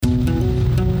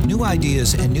New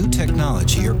ideas and new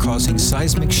technology are causing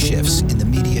seismic shifts in the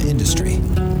media industry.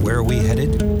 Where are we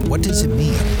headed? What does it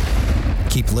mean?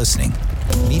 Keep listening.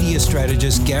 Media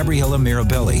strategist Gabriella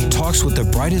Mirabelli talks with the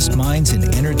brightest minds in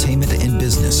entertainment and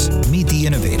business. Meet the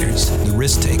innovators, the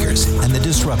risk takers, and the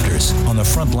disruptors on the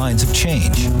front lines of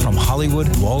change from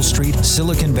Hollywood, Wall Street,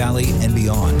 Silicon Valley, and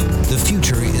beyond. The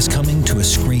future is coming to a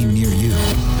screen near you.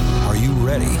 Are you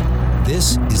ready?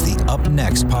 This is the Up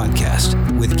Next podcast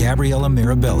with Gabriella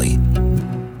Mirabelli.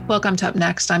 Welcome to Up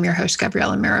Next. I'm your host,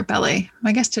 Gabriella Mirabelli.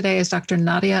 My guest today is Dr.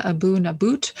 Nadia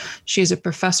Abou-Nabout. She is a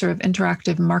professor of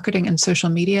interactive marketing and social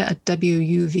media at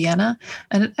WU Vienna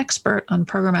and an expert on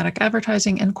programmatic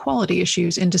advertising and quality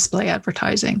issues in display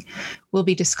advertising. We'll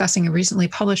be discussing a recently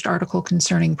published article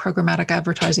concerning programmatic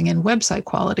advertising and website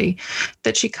quality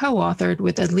that she co-authored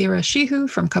with Adlira Shehu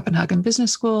from Copenhagen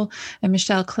Business School and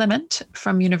Michelle Clement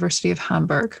from University of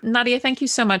Hamburg. Nadia, thank you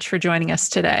so much for joining us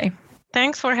today.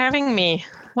 Thanks for having me.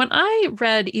 When I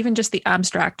read even just the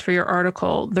abstract for your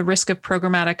article, The Risk of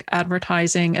Programmatic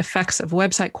Advertising, Effects of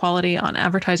Website Quality on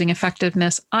Advertising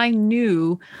Effectiveness, I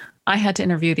knew I had to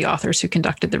interview the authors who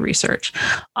conducted the research.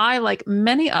 I, like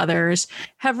many others,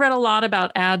 have read a lot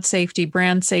about ad safety,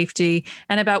 brand safety,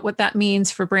 and about what that means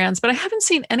for brands, but I haven't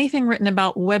seen anything written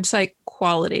about website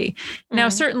quality. Now,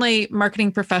 certainly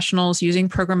marketing professionals using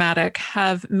programmatic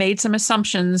have made some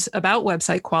assumptions about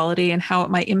website quality and how it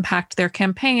might impact their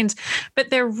campaigns, but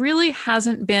there really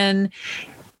hasn't been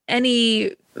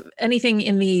anything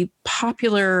in the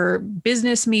popular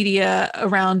business media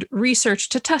around research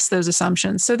to test those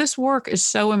assumptions. So this work is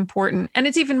so important. And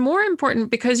it's even more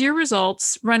important because your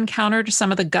results run counter to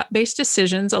some of the gut-based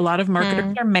decisions a lot of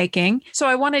marketers are making. So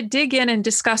I want to dig in and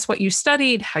discuss what you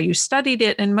studied, how you studied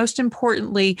it, and most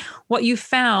importantly, what you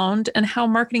found and how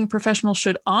marketing professionals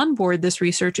should onboard this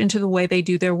research into the way they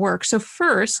do their work. So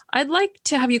first, I'd like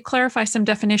to have you clarify some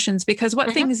definitions because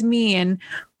what things mean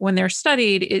when they're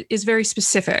studied is very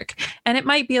specific. And it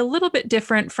might be a little bit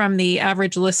different from the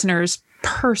average listener's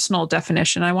personal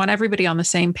definition. I want everybody on the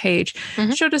same page.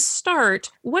 So to start,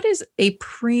 what is a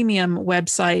premium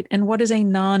website and what is a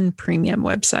non-premium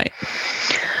website?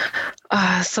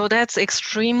 So that's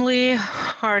extremely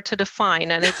hard to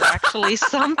define. And it's actually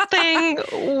something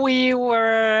we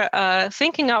were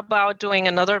thinking about doing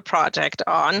another project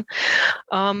on.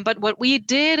 But what we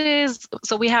did is,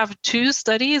 so we have two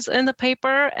studies in the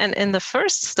paper. And in the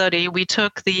first study, we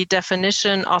took the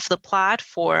definition of the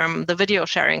platform, the video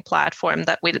sharing platform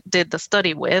that we did the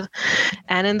study with.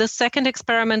 And in the second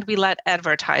experiment, we let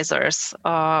advertisers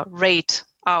rate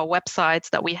our websites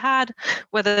that we had,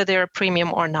 whether they're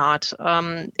premium or not.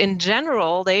 In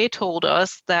general, they told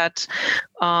us that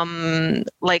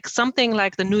like something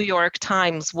like the New York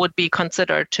Times would be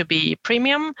considered to be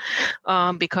premium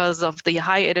because of the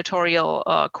high editorial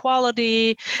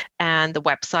quality and the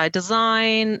website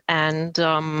design and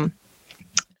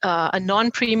a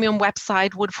non-premium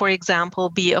website would, for example,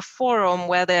 be a forum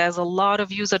where there's a lot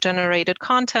of user-generated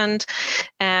content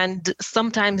and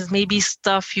sometimes maybe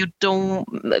stuff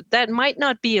that might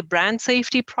not be a brand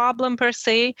safety problem per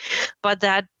se, but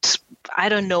that, I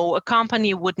don't know, a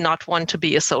company would not want to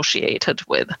be associated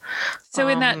with. So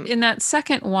in that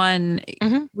second one,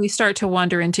 we start to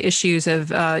wander into issues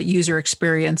of user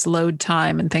experience, load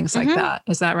time, and things like that.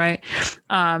 Is that right?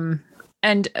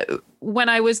 And when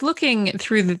I was looking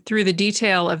through the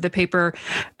detail of the paper,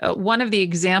 one of the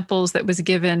examples that was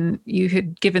given, you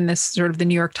had given this sort of the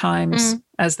New York Times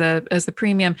as the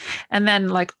premium, and then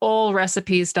like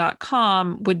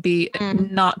allrecipes.com would be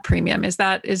not premium. Is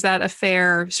that a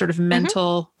fair sort of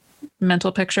mental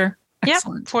picture?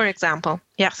 Excellent. Yeah, for example.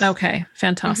 Yes. Okay,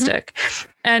 fantastic.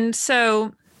 And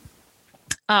so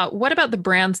what about the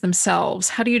brands themselves?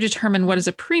 How do you determine what is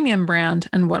a premium brand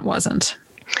and what wasn't?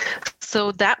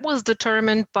 So that was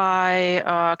determined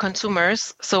by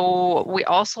consumers. So we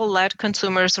also let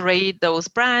consumers rate those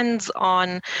brands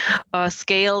on a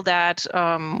scale that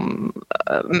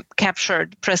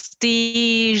captured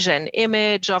prestige and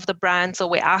image of the brand. So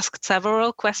we asked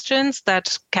several questions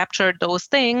that captured those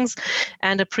things.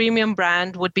 And a premium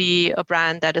brand would be a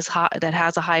brand that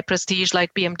has a high prestige,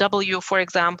 like BMW, for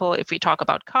example, if we talk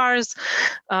about cars,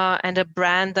 and a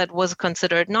brand that was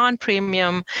considered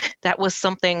non-premium, that was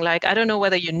something like, I don't know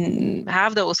whether you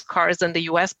have those cars in the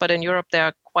US, but in Europe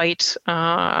they're quite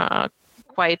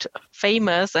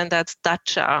famous, and that's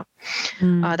Dacia.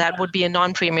 That would be a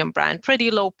non-premium brand,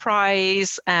 pretty low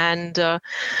price, and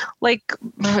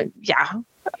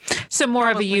So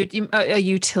more Probably. of a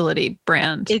utility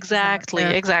brand. Exactly.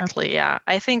 Yeah.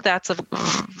 I think that's a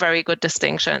very good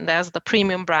distinction. There's the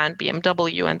premium brand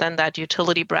BMW, and then that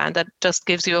utility brand that just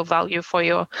gives you a value for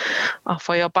your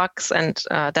bucks, and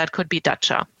that could be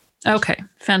Dacia. Okay,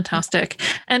 fantastic.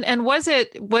 And was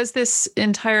this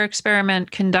entire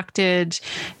experiment conducted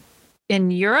in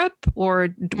Europe, or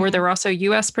were there also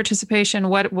U.S. participation?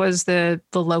 What was the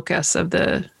locus of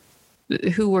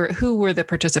who were the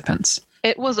participants?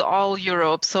 It was all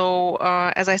Europe. So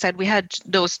as I said, we had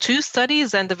those two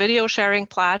studies, and the video sharing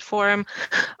platform,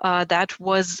 that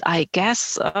was, I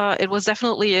guess, it was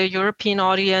definitely a European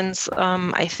audience.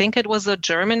 I think it was a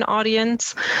German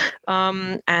audience.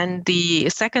 And the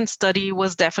second study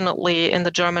was definitely in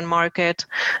the German market.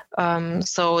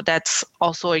 So that's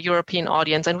also a European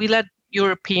audience. And we let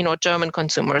European or German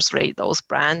consumers rate those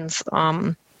brands.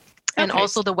 And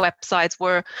also the websites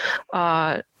were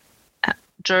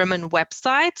German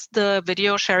websites. The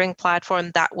video sharing platform,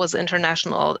 that was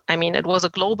international. I mean, it was a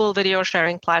global video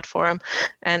sharing platform,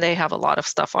 and they have a lot of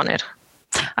stuff on it.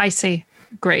 I see.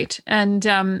 Great. And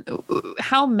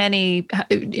how many,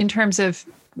 in terms of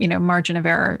margin of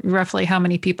error, roughly how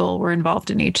many people were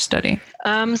involved in each study?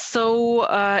 So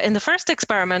in the first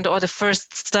experiment, or the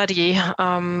first study,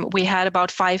 we had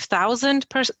about 5,000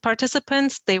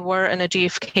 participants. They were in a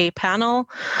GfK panel,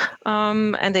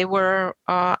 and they were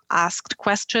asked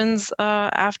questions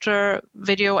after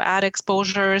video ad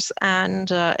exposures. And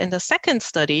in the second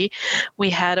study, we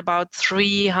had about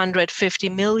 350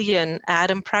 million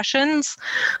ad impressions.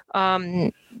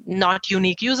 Not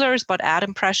unique users, but ad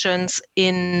impressions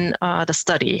in the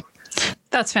study.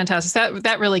 That's fantastic.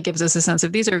 That really gives us a sense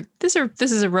of this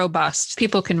is a robust.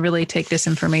 People can really take this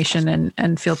information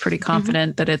and feel pretty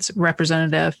confident that it's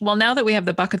representative. Well, now that we have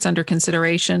the buckets under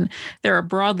consideration, there are,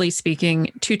 broadly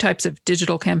speaking, two types of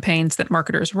digital campaigns that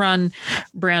marketers run: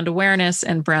 brand awareness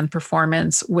and brand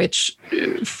performance, which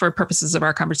for purposes of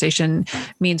our conversation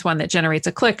means one that generates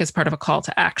a click as part of a call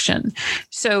to action.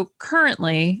 So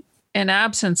currently, in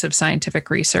absence of scientific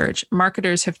research,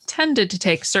 marketers have tended to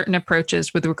take certain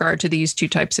approaches with regard to these two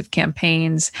types of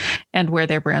campaigns and where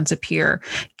their brands appear.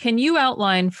 Can you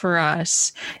outline for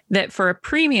us that for a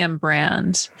premium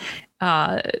brand,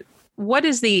 what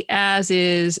is the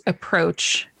as-is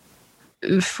approach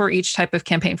for each type of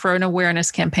campaign? For an awareness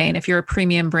campaign, if you're a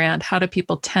premium brand, how do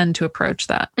people tend to approach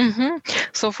that?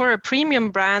 So for a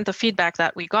premium brand, the feedback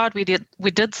that we got, we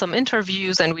did some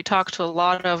interviews, and we talked to a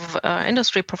lot of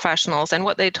industry professionals, and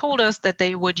what they told us that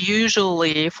they would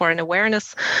usually, for an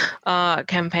awareness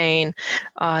campaign,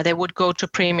 they would go to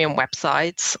premium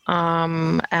websites,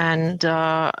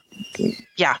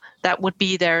 that would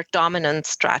be their dominant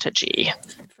strategy.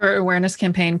 For awareness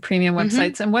campaign, premium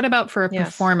websites. And what about for a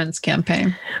performance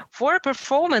campaign? For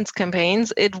performance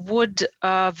campaigns, it would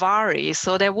vary.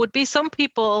 So there would be some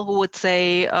people who would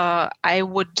say, I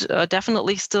would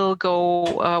definitely still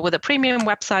go with a premium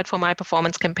website for my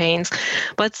performance campaigns.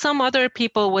 But some other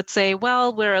people would say,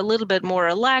 well, we're a little bit more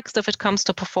relaxed if it comes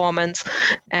to performance.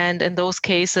 And in those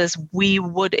cases, we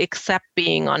would accept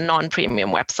being on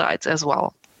non-premium websites as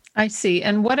well. I see.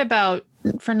 And what about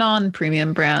for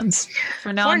non-premium brands?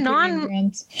 For non-premium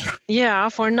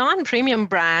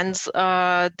brands,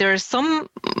 there's some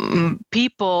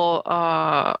people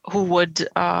who would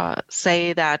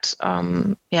say that,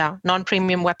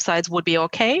 non-premium websites would be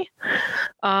okay.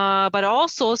 But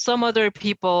also some other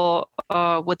people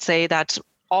would say that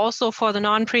also for the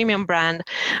non-premium brand,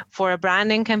 for a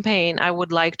branding campaign, I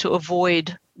would like to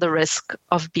avoid the risk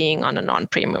of being on a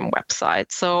non-premium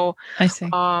website. So I see.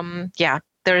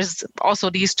 There's also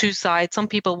these two sides. Some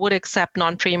people would accept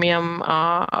non-premium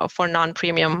for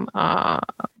non-premium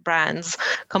brands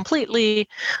completely,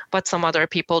 but some other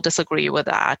people disagree with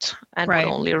that and would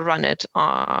only run it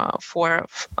for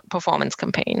performance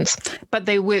campaigns. But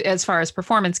they would, as far as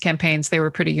performance campaigns, they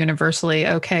were pretty universally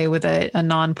okay with a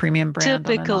non-premium brand.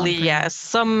 Typically, yes.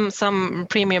 Some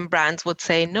premium brands would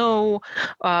say no,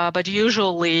 but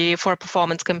usually for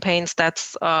performance campaigns,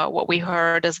 that's what we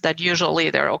heard, is that usually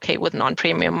they're okay with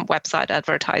non-premium website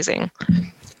advertising.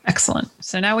 Excellent.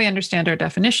 So now we understand our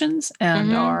definitions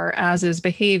and our as-is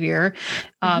behavior.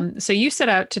 So you set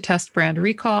out to test brand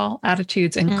recall,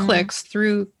 attitudes, and clicks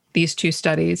through these two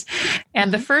studies.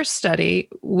 And the first study,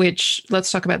 which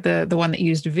let's talk about the one that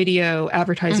used video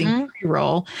advertising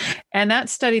pre-roll, and that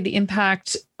studied the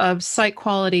impact of site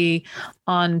quality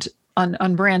on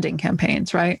branding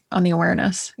campaigns, right? On the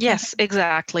awareness. Yes,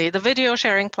 exactly. The video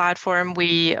sharing platform,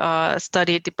 we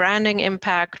studied the branding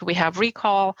impact. We have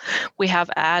recall, we have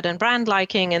ad and brand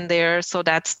liking in there. So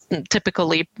that's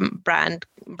typically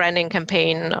branding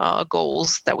campaign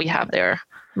goals that we have there.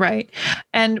 Right.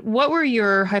 And what were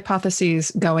your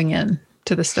hypotheses going in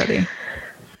to the study?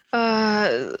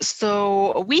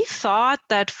 So we thought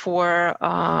that for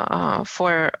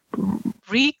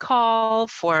recall,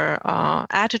 for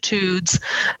attitudes,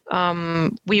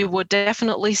 we would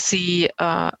definitely see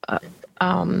a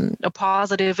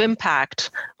positive impact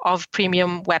of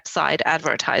premium website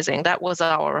advertising. That was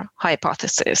our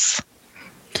hypothesis.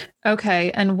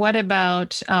 Okay. And what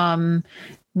about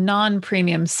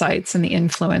non-premium sites and the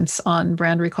influence on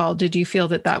brand recall? Did you feel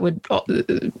that would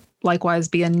likewise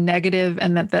be a negative,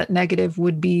 and that negative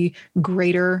would be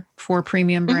greater for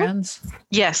premium brands?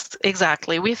 Yes,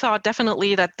 exactly. We thought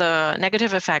definitely that the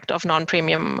negative effect of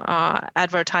non-premium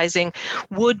advertising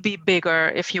would be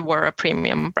bigger if you were a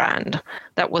premium brand.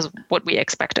 That was what we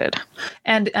expected.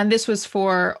 And this was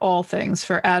for all things,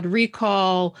 for ad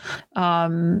recall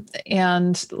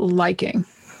and liking.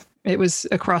 It was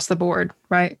across the board,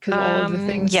 right? Because all of the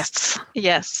things. Yes.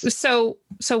 So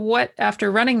what,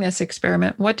 after running this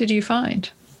experiment, what did you find?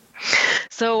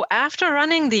 So after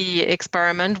running the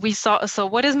experiment, we saw, so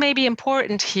what is maybe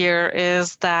important here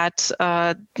is that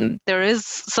there is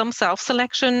some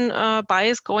self-selection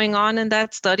bias going on in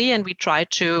that study, and we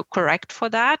tried to correct for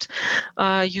that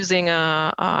using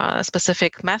a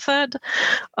specific method.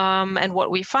 And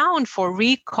what we found for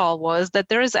recall was that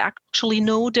there is actually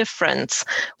no difference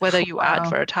whether you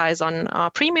advertise on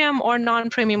premium or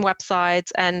non-premium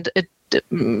websites, and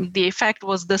the effect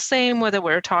was the same whether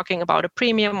we're talking about a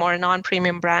premium or a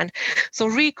non-premium brand. So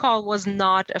recall was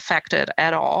not affected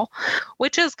at all,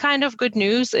 which is kind of good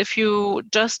news if you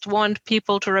just want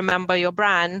people to remember your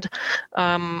brand.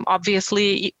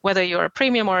 Obviously, whether you're a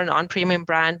premium or a non-premium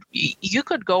brand, you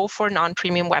could go for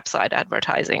non-premium website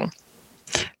advertising.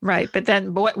 Right. But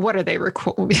then what are they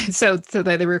recall? So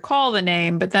they recall the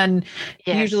name, but then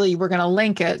usually we're going to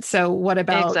link it. So what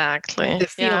about the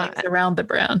feelings around the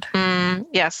brand?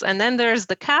 Yes. And then there's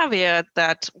the caveat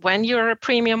that when you're a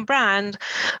premium brand,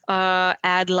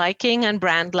 ad liking and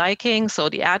brand liking, so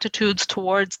the attitudes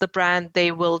towards the brand,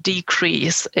 they will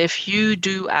decrease if you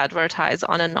do advertise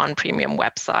on a non-premium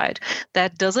website.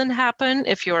 That doesn't happen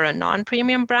if you're a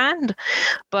non-premium brand,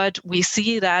 but we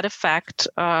see that effect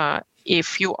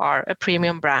if you are a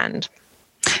premium brand.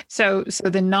 So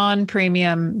the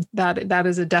non-premium, that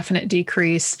is a definite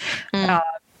decrease.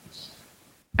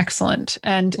 Excellent.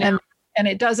 And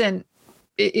it doesn't,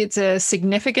 it's a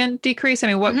significant decrease. I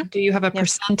mean, what do you have a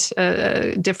percent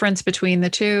difference between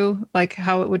the two? Like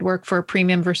how it would work for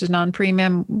premium versus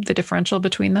non-premium, the differential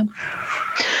between them?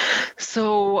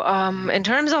 So in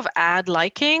terms of ad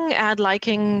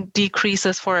liking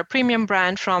decreases for a premium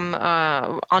brand from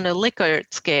on a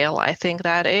Likert scale, I think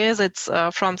that is, it's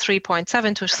from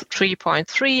 3.7 to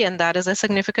 3.3, and that is a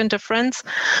significant difference.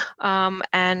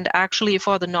 And actually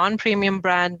for the non-premium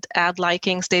brand, ad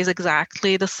liking stays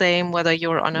exactly the same whether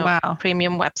you're on a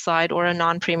premium website or a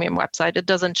non-premium website. It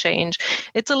doesn't change.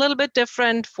 It's a little bit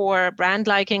different for brand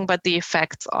liking, but the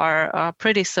effects are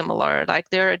pretty similar.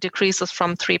 Like there are decreases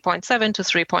from 3.7 to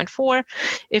 3.4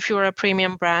 if you're a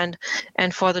premium brand,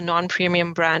 and for the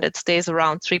non-premium brand it stays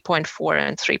around 3.4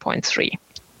 and 3.3.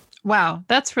 Wow,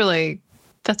 that's really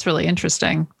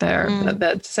interesting there.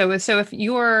 So if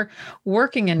you're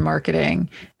working in marketing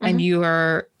and you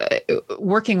are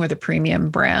working with a premium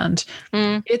brand,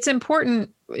 it's important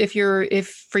if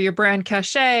for your brand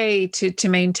cachet to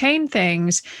maintain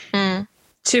things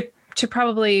to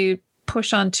probably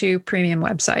push onto premium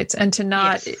websites and to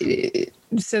not.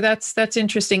 So that's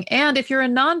interesting. And if you're a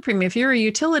non-premium, if you're a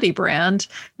utility brand,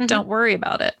 don't worry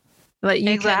about it.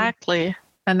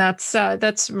 And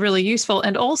that's really useful.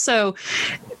 And also,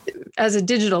 as a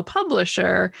digital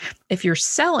publisher, if you're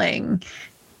selling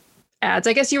ads,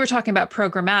 I guess you were talking about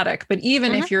programmatic, but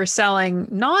even if you're selling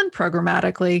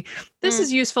non-programmatically, this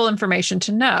is useful information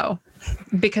to know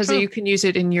because you can use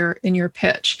it in your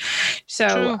pitch.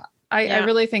 So I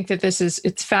really think that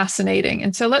it's fascinating.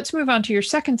 And so let's move on to your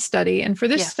second study. And for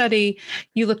this study,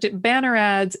 you looked at banner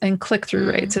ads and click-through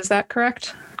rates. Is that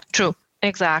correct? True.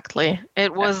 Exactly.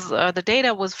 It was the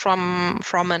data was from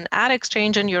an ad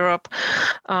exchange in Europe,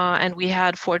 and we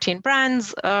had 14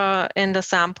 brands in the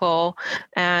sample,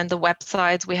 and the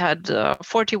websites we had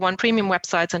 41 premium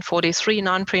websites and 43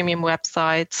 non-premium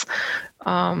websites,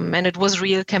 and it was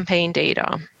real campaign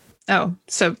data. Oh,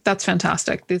 so that's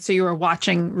fantastic. So you were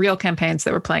watching real campaigns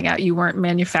that were playing out. You weren't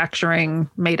manufacturing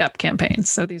made-up campaigns.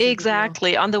 So these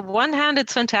exactly. On the one hand,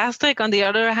 it's fantastic. On the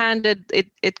other hand,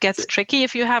 it gets tricky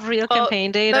if you have real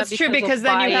campaign data. That's true because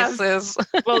then biases.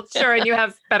 You have and you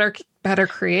have better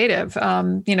creative.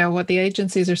 What the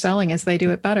agencies are selling is they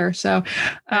do it better. So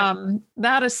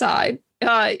that aside.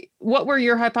 what were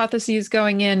your hypotheses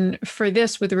going in for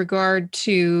this with regard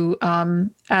to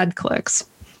ad clicks?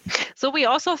 So we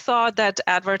also thought that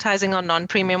advertising on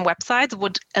non-premium websites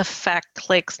would affect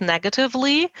clicks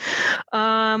negatively,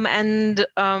 and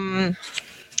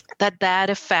that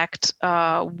effect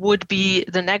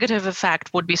the negative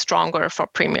effect would be stronger for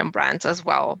premium brands as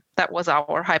well. That was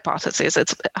our hypothesis.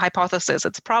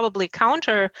 It's probably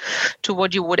counter to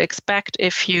what you would expect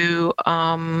if you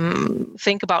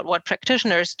think about what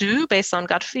practitioners do based on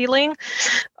gut feeling.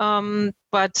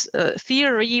 But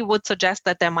theory would suggest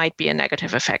that there might be a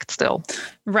negative effect still.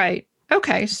 Right.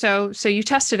 Okay. So you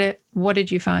tested it. What did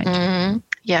you find? Mm-hmm.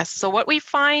 Yes. So what we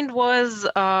find was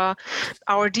our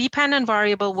dependent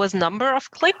variable was number of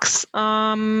clicks.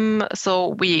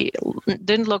 So we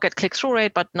didn't look at click-through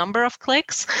rate, but number of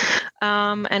clicks.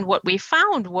 And what we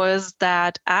found was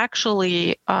that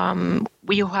actually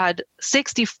we had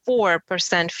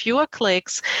 64% fewer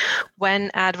clicks when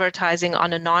advertising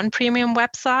on a non-premium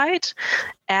website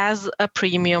as a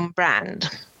premium brand.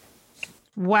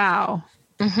 Wow.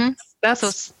 Mm-hmm. That's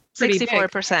so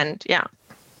 64%. Yeah.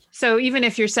 So even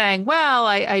if you're saying, well,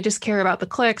 I just care about the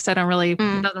clicks, it doesn't really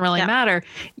matter.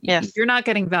 Yes. You're not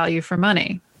getting value for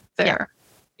money there.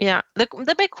 Yeah.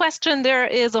 The big question there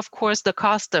is, of course, the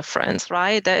cost difference,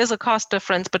 right? There is a cost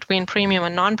difference between premium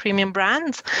and non-premium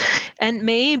brands. And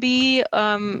maybe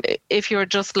if you're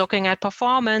just looking at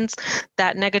performance,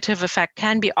 that negative effect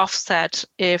can be offset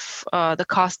if the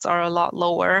costs are a lot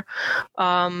lower.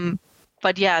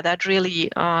 But yeah, that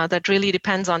really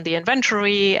depends on the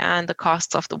inventory and the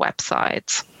costs of the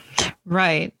websites.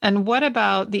 Right. And what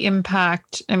about the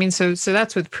impact? I mean, so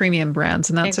that's with premium brands,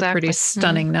 and that's a pretty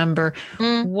stunning number.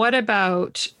 What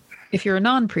about if you're a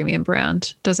non-premium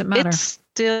brand? Does it matter? It's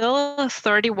still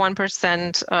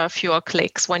 31% fewer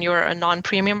clicks when you're a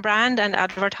non-premium brand and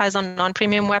advertise on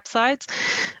non-premium websites.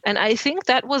 And I think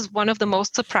that was one of the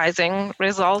most surprising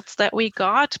results that we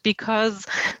got, because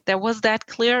there was that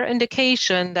clear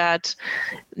indication that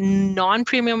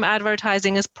non-premium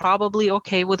advertising is probably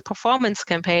okay with performance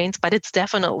campaigns, but it's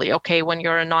definitely okay when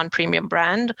you're a non-premium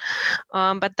brand.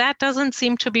 But that doesn't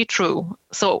seem to be true.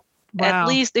 So at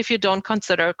least if you don't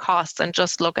consider costs and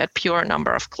just look at pure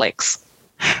number of clicks.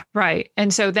 Right.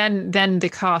 And so then the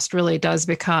cost really does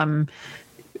become,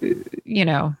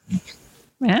 at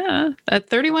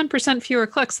 31% fewer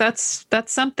clicks, that's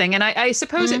something. And I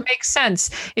suppose it makes sense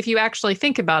if you actually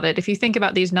think about it. If you think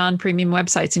about these non-premium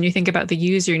websites and you think about the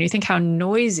user and you think how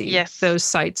noisy those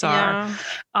sites are,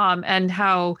 and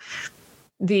how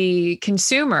the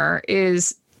consumer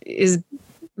is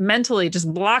mentally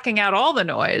just blocking out all the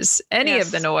noise,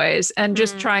 of the noise, and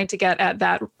just trying to get at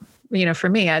that. For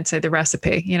me, I'd say the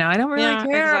recipe. I don't really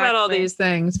care about all these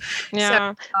things.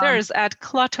 Yeah, so, there's ad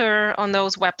clutter on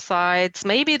those websites.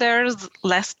 Maybe there's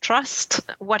less trust.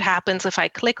 What happens if I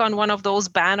click on one of those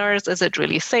banners? Is it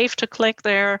really safe to click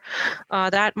there?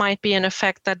 That might be an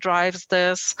effect that drives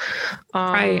this.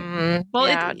 Right.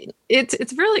 Well,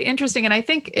 it's really interesting. And I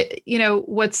think,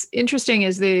 what's interesting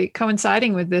is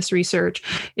coinciding with this research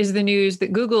is the news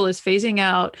that Google is phasing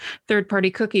out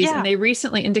third-party cookies. And they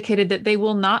recently indicated that they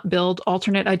will not build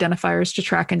alternate identifiers to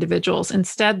track individuals.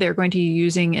 Instead, they're going to be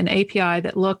using an API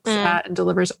that looks at and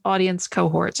delivers audience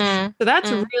cohorts. So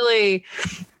that's really,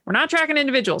 we're not tracking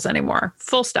individuals anymore.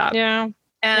 Full stop. Yeah.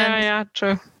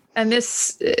 True. And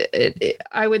this,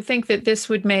 I would think that this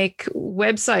would make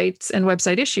websites and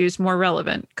website issues more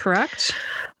relevant, correct?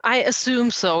 I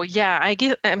assume so. Yeah,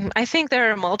 I think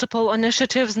there are multiple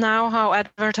initiatives now how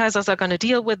advertisers are going to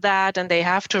deal with that, and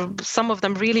some of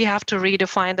them really have to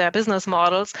redefine their business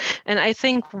models. And I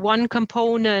think one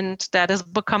component that is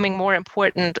becoming more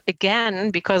important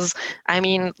again, because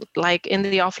like in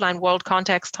the offline world,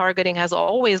 context targeting has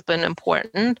always been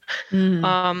important.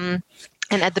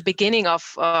 And at the beginning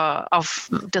of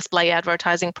display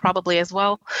advertising, probably as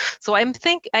well. So I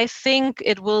think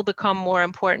it will become more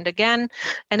important again,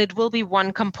 and it will be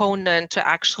one component to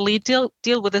actually deal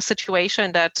with the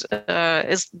situation that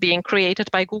is being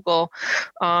created by Google.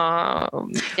 Well,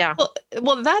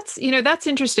 that's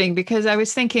interesting, because I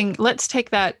was thinking, let's take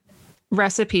that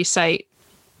recipe site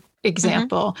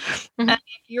example. And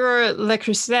your Le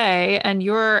Creuset and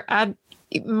your ad,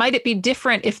 might it be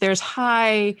different if there's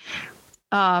high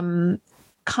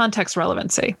context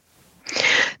relevancy?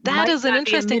 That is an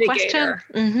interesting question.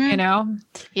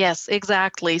 Yes,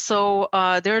 exactly. So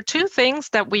there are two things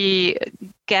that we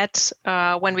get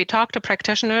when we talk to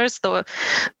practitioners,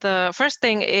 the first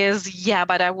thing is, yeah,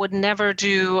 but I would never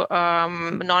do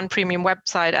non-premium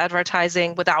website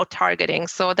advertising without targeting.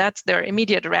 So that's their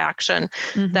immediate reaction,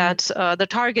 that the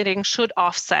targeting should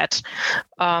offset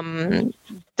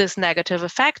this negative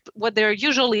effect. What they're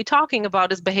usually talking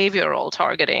about is behavioral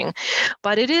targeting.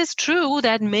 But it is true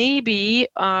that maybe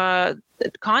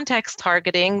context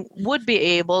targeting would be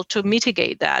able to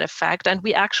mitigate that effect. And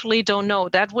we actually don't know.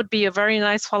 That would be a very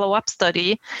nice follow-up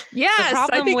study. Yes, the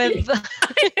problem with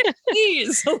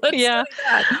please, let's do that.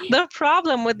 The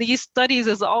problem with these studies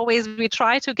is always we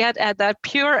try to get at that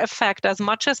pure effect as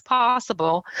much as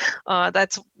possible.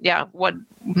 That's what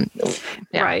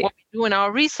we do in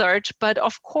our research. But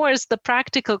of course, the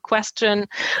practical question,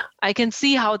 I can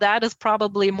see how that is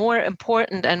probably more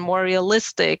important and more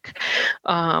realistic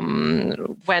when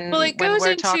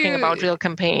we're talking about real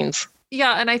campaigns.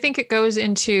 Yeah, and I think it goes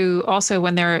into also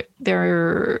when they're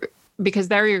because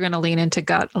there you're going to lean into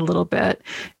gut a little bit,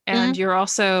 and you're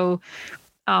also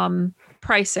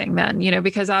pricing then,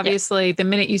 because obviously the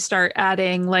minute you start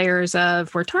adding layers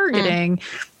of we're targeting,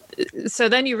 so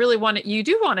then you really you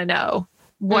do want to know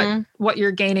what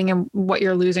you're gaining and what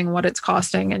you're losing, what it's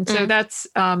costing. And so that's,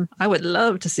 I would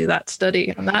love to see that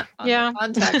study on that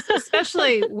context,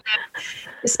 especially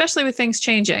with things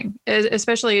changing,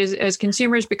 especially as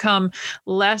consumers become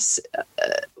less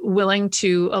willing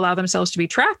to allow themselves to be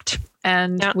tracked,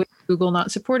 and with Google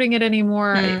not supporting it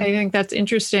anymore. I think that's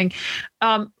interesting.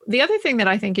 The other thing that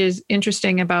I think is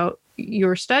interesting about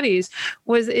your studies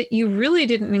was you really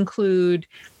didn't include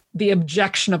the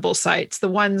objectionable sites, the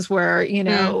ones where,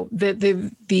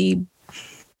 the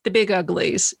big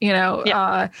uglies,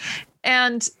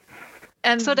 and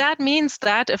so that means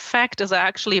that effect is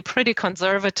actually pretty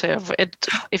conservative.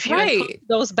 If you include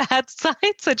those bad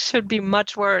sites, it should be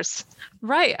much worse.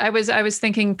 Right. I was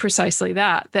thinking precisely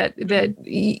that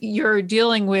you're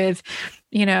dealing with,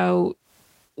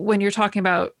 when you're talking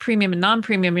about premium and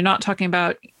non-premium, you're not talking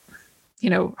about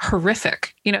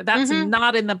horrific, that's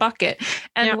not in the bucket.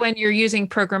 And when you're using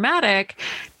programmatic,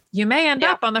 you may end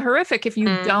up on the horrific if you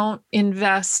don't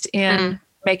invest in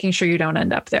making sure you don't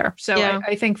end up there. So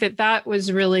I think that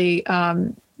was really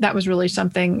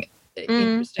something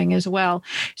interesting as well.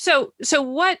 So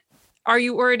what are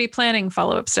you already planning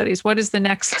follow-up studies? What is the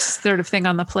next sort of thing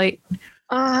on the plate?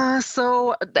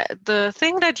 So the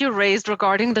thing that you raised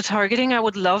regarding the targeting, I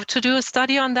would love to do a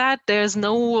study on that. There's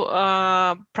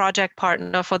no project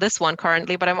partner for this one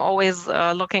currently, but I'm always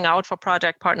looking out for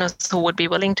project partners who would be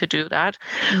willing to do that.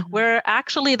 Where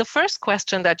actually the first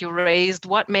question that you raised,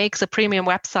 what makes a premium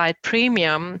website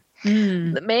premium?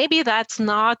 Maybe that's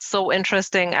not so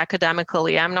interesting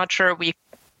academically. I'm not sure we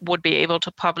would be able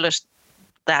to publish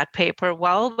that paper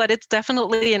well, but it's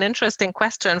definitely an interesting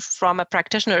question from a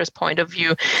practitioner's point of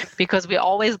view, because we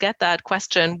always get that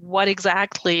question, what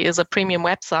exactly is a premium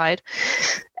website?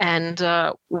 And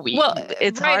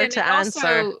it's hard to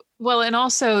answer. And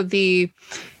also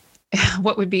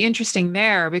what would be interesting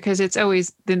there, because it's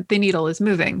always the needle is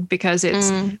moving, because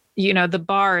it's, the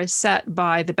bar is set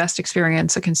by the best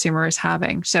experience a consumer is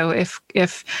having. So if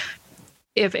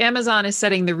Amazon is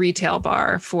setting the retail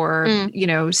bar for,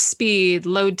 speed,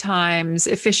 load times,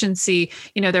 efficiency,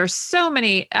 there are so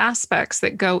many aspects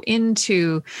that go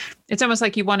into, it's almost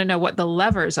like you want to know what the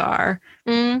levers are.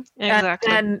 Exactly.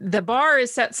 And the bar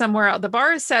is set somewhere else. The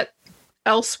bar is set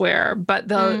elsewhere, but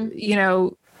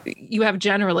you have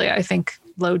generally, I think,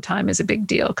 load time is a big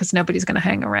deal because nobody's going to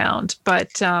hang around.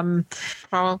 But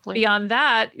probably beyond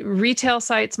that, retail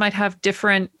sites might have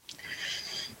different,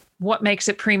 what makes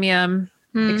it premium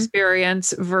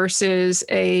experience versus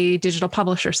a digital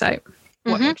publisher site.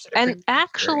 And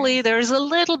actually, there's a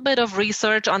little bit of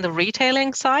research on the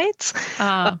retailing sites.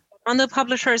 On the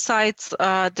publisher sites,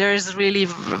 there's really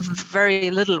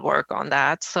very little work on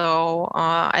that. So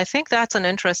I think that's an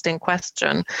interesting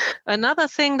question. Another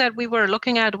thing that we were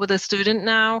looking at with a student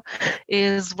now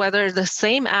is whether the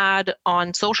same ad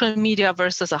on social media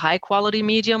versus a high quality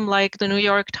medium like the New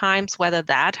York Times, whether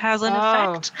that has an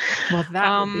effect. Well,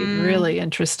 that would be really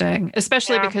interesting,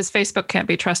 especially because Facebook can't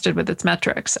be trusted with its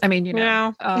metrics. I mean,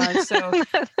 so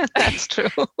that's true.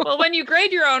 Well, when you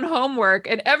grade your own homework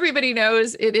and everybody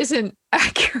knows it isn't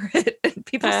accurate and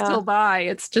people still buy,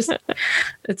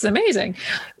 it's amazing.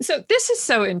 So this is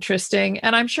so interesting,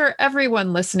 and I'm sure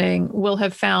everyone listening will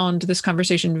have found this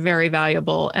conversation very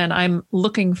valuable, and I'm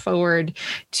looking forward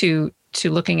to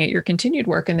to looking at your continued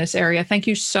work in this area. Thank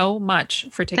you so much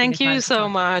for taking the time. Thank you so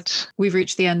much. We've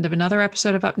reached the end of another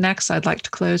episode of Up Next. I'd like to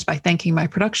close by thanking my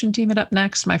production team at Up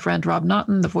Next, my friend Rob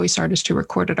Naughton, the voice artist who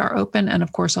recorded our open, and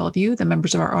of course, all of you, the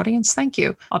members of our audience. Thank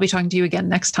you. I'll be talking to you again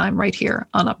next time right here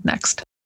on Up Next.